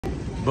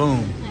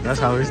Boom. That's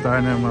how we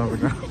starting that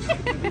motherfucker.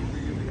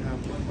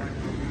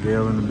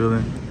 Gail in the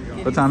building.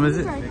 What time is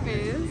it?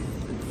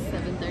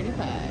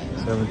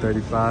 7:35.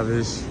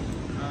 7:35-ish.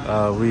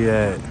 We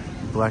at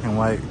Black and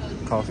White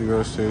Coffee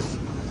Roasters.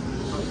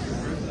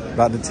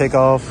 About to take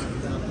off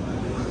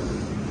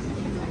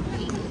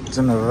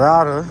to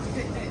Nevada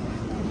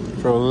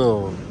for a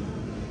little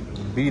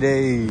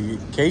bday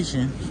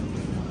vacation.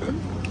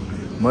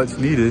 Much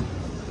needed.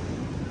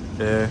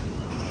 Yeah.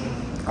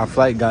 Our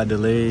flight got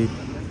delayed.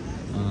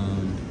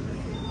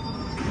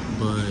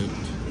 But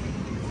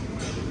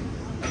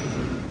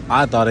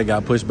I thought it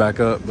got pushed back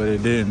up, but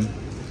it didn't.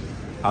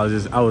 I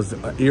was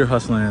ear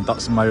hustling and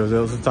thought somebody else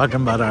was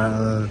talking about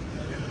our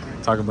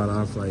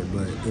flight,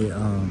 but it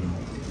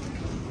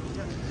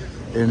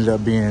ended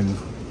up being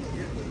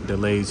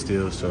delayed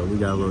still. So we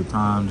got a little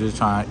time, just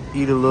trying to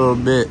eat a little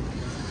bit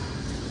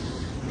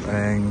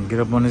and get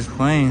up on this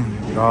plane.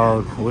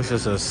 Y'all wish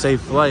us a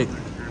safe flight.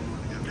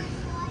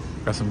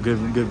 Got some good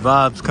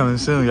vibes coming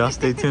soon. Y'all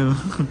stay tuned.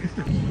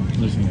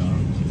 Listen, y'all.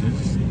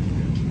 This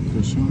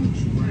croissant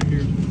right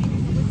here.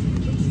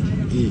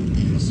 It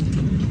is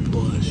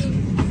bush.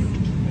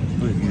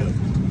 Look at it.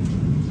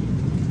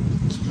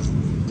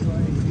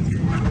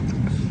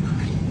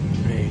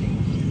 Hey,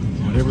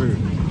 whatever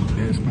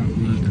that spot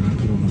was that I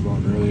put on the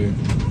vlog earlier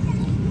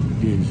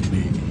is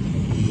big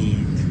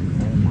heat.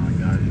 Oh my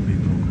god, it's big.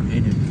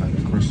 And it's like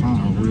a croissant,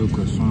 a real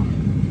croissant.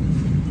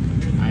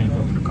 I ain't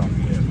up for the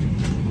coffee yet.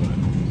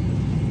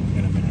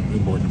 In a minute,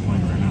 we're boarding the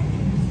plane right now.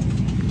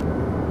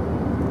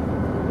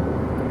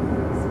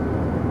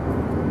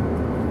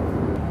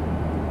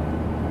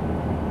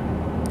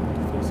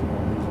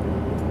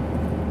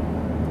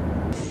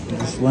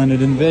 Just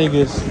landed in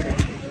Vegas.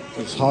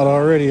 It's hot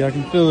already, I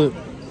can feel it.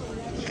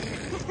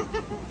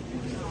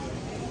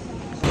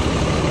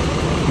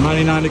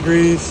 99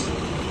 degrees.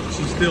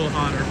 She's still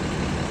hotter.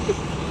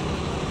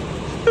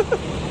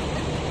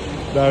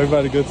 Now we're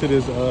about to go to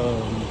this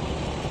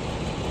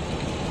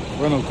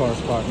rental car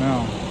spot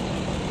now.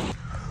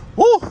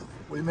 Woo!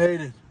 We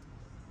made it.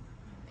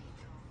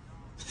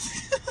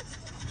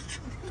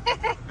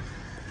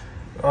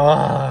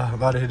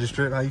 About to hit the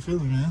strip. How you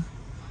feeling, man?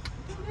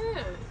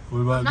 Good. What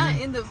about I'm not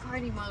you? in the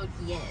party mode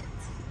yet.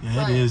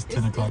 Yeah, it is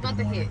 10 o'clock It's about in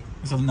the to hit.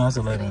 morning. No, it's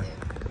 11.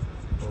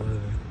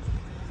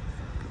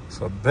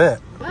 So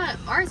bet. But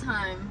our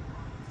time,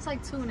 it's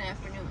like 2 in the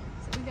afternoon.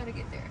 So we gotta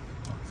get there.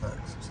 Oh,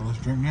 facts. So let's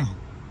drink now.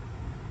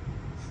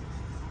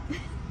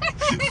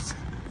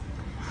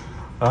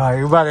 Alright,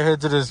 we're about to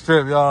head to the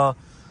strip, y'all.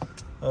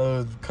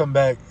 Come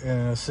back in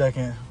a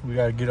second. We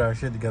gotta get our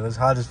shit together. It's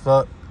hot as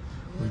fuck.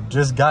 We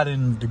just got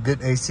in the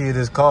good AC of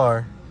this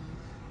car.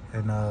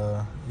 And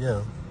yeah,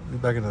 we'll be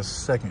back in a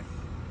second.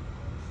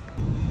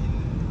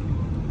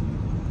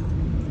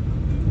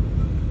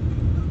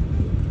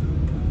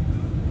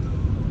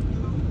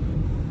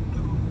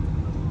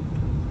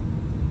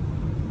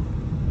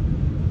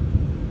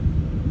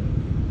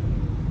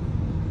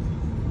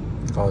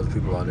 All those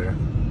people out there.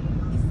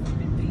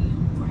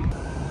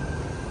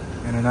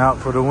 In and out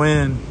for the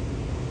win.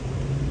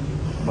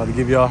 About to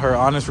give y'all her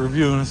honest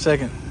review in a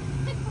second.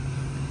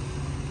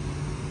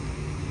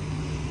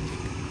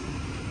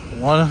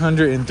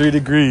 103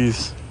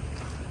 degrees.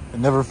 It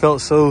never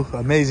felt so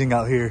amazing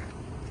out here.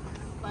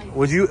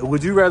 Would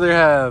you rather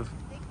have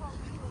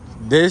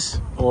this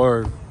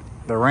or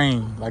the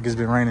rain, like it's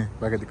been raining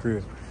back at the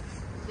crib?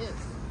 This.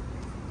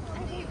 I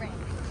hate rain.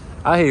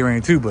 I hate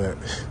rain too, but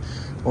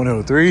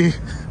 103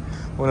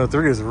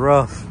 is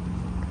rough.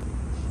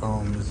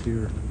 It's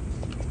here.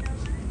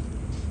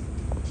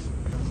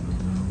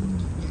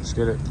 Let's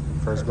get it.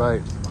 First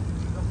bite.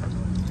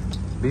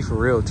 Be for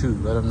real too.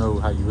 Let them know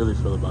how you really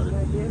feel about it.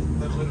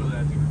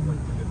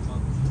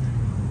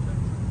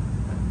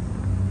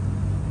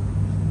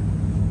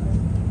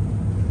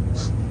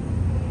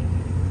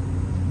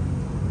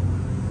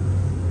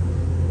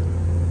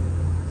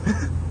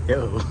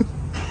 Yo.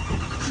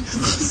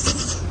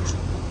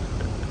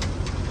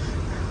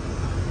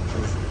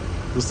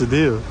 What's the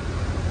deal? I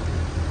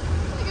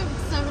think I'm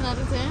 7 out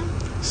of 10.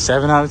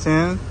 7 out of 10?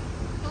 I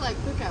feel like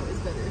Cookout is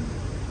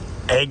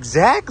better.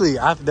 Exactly.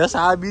 That's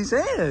how I be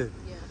saying. Yeah.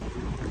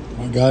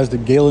 Well, guys, the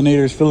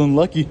Galinator's feeling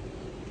lucky.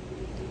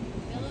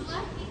 Feeling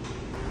lucky?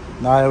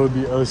 Nah, that would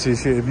be OC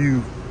shit if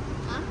you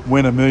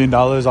win $1 million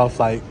off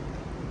like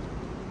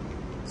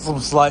some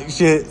slight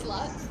shit.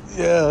 Slots?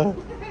 Yeah.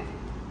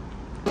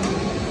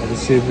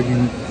 Let's see if we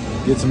can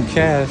get some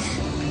cash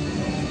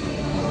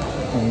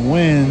and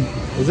win.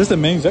 Is this the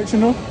main section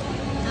though?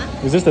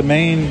 Huh? Is this the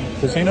main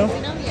casino? No,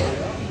 yeah.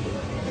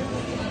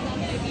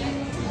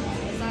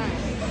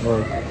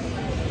 Or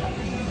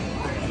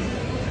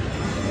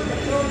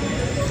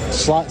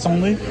slots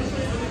only?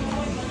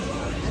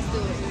 Let's do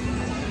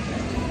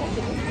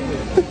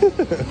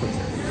it.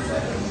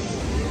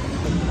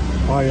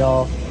 All right,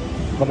 y'all.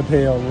 About to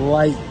pay a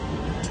light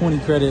 20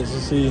 credits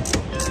to see.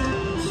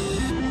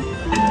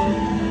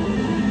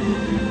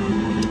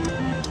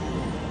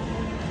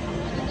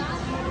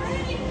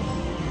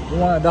 You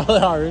want $1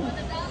 already?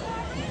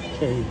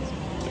 Okay.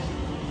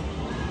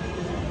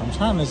 I'm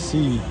trying to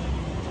see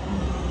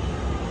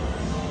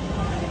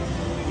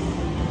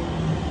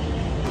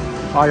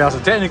Oh, y'all, so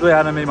technically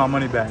I done made my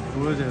money back.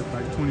 What was it,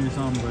 like 20 or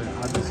something, but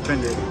I just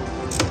spent it.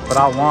 But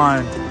I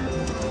won.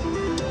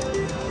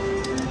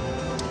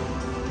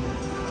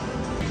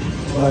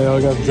 Oh,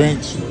 y'all got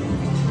drinks.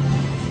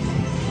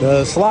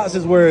 The slots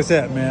is where it's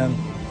at, man.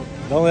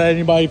 Don't let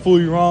anybody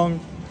fool you wrong.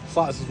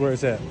 Slots is where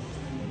it's at.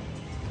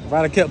 If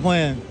I'd have kept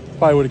playing,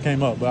 probably would have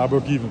came up, but I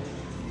broke even.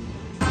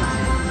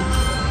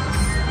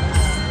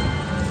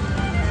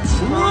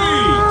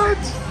 What?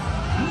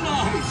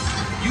 Nice!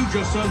 You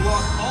just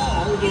unlocked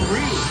all the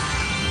reels.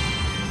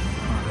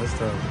 Oh, that's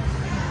tough.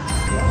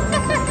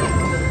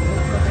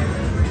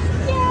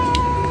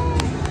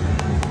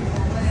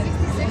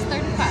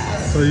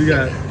 66.35. So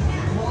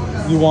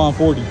you won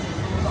 40. So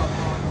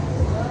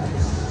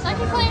I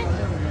keep playing?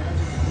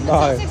 All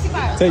right,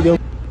 65. take your.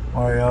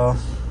 All right, y'all.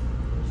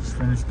 Just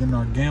finished getting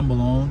our gamble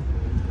on.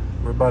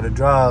 We're about to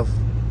drive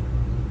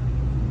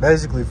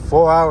basically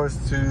 4 hours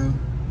to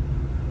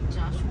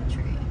Joshua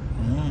Tree.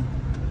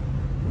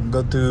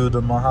 we'll go through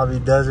the Mojave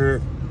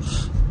Desert,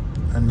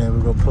 and then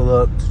we're gonna pull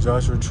up to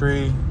Joshua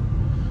Tree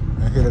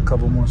and hit a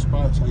couple more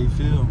spots. How you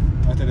feel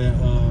after that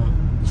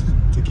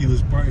tequila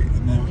Sprite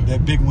and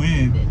that big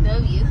win?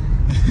 W.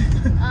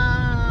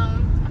 I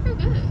feel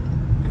good.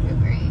 I feel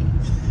great.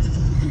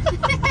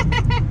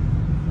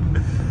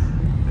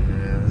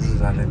 Yeah, this is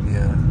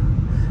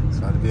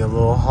about to be a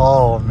little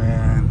haul,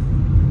 man.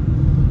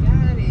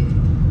 Got it.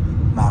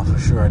 Nah, for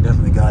sure, I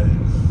definitely got it.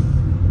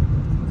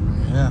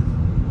 Yeah,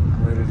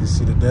 I'm ready to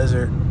see the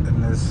desert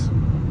and the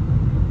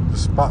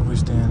spot we're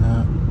staying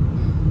at.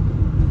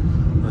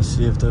 Let's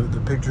see if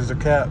the pictures are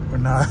capped or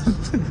not. I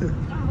hope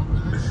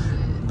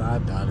not. Nah, I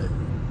doubt it.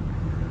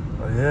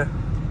 But yeah,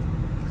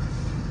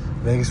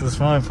 Vegas was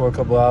fun for a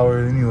couple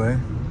hours anyway.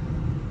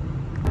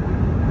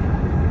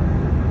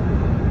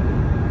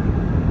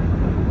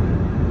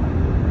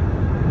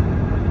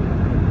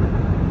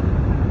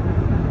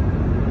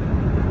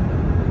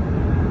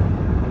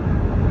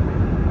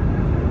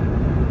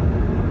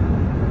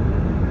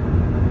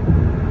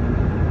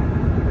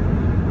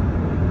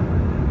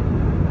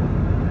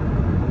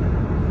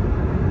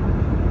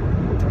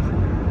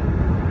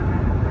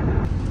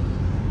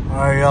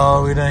 Alright,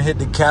 y'all, we done hit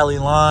the Cali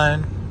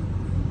line.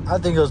 I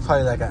think it was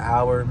probably like an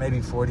hour, maybe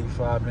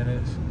 45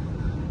 minutes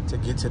to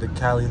get to the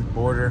Cali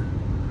border.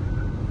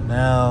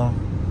 Now,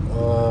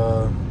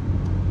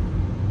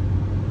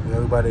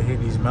 everybody hit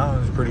these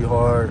mountains pretty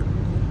hard.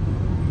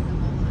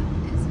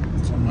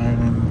 Somebody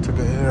done took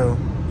a L.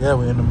 Yeah,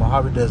 we in the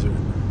Mojave Desert.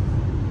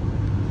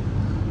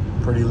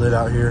 Pretty lit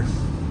out here.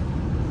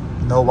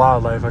 No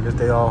wildlife, I guess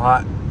they all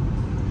hot.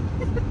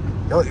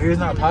 Your ears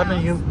not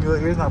popping? Your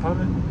ears not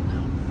popping?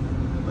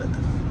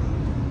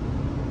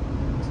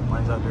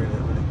 Somebody's out there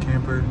with a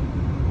camper.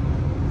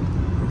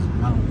 Those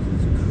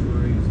mountains is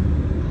crazy.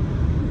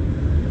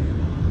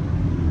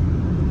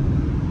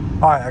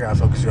 Alright, I gotta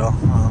focus, y'all.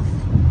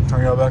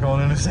 Turn y'all back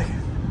on in a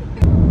second.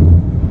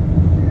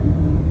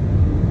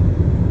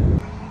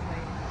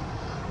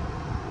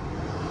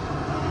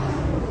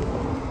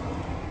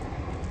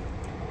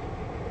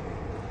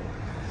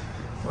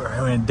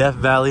 We're in Death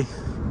Valley.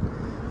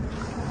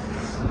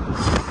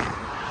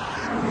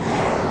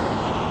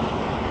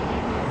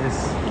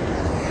 It's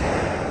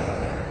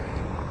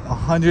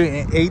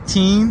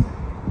 118.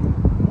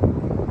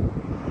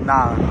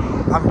 Nah,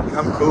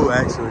 I'm cool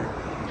actually.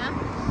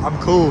 Yeah? I'm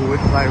cool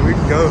with like we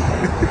can go.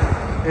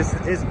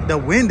 it's the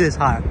wind is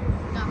hot. No,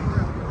 for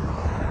real.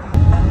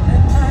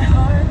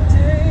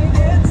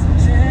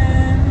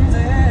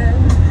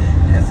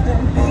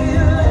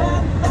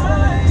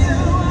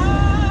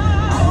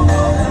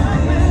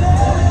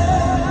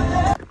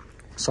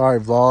 Sorry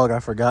vlog, I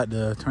forgot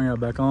to turn y'all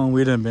back on.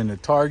 We done been to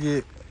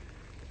Target,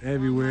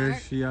 everywhere.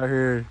 She out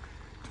here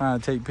trying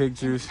to take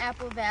pictures.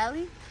 Apple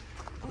Valley.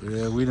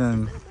 Yeah,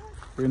 we're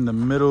in the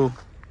middle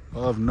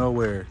of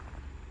nowhere.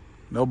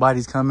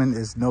 Nobody's coming.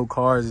 It's no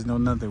cars. It's no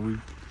nothing. We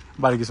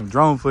about to get some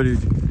drone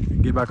footage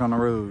and get back on the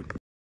road.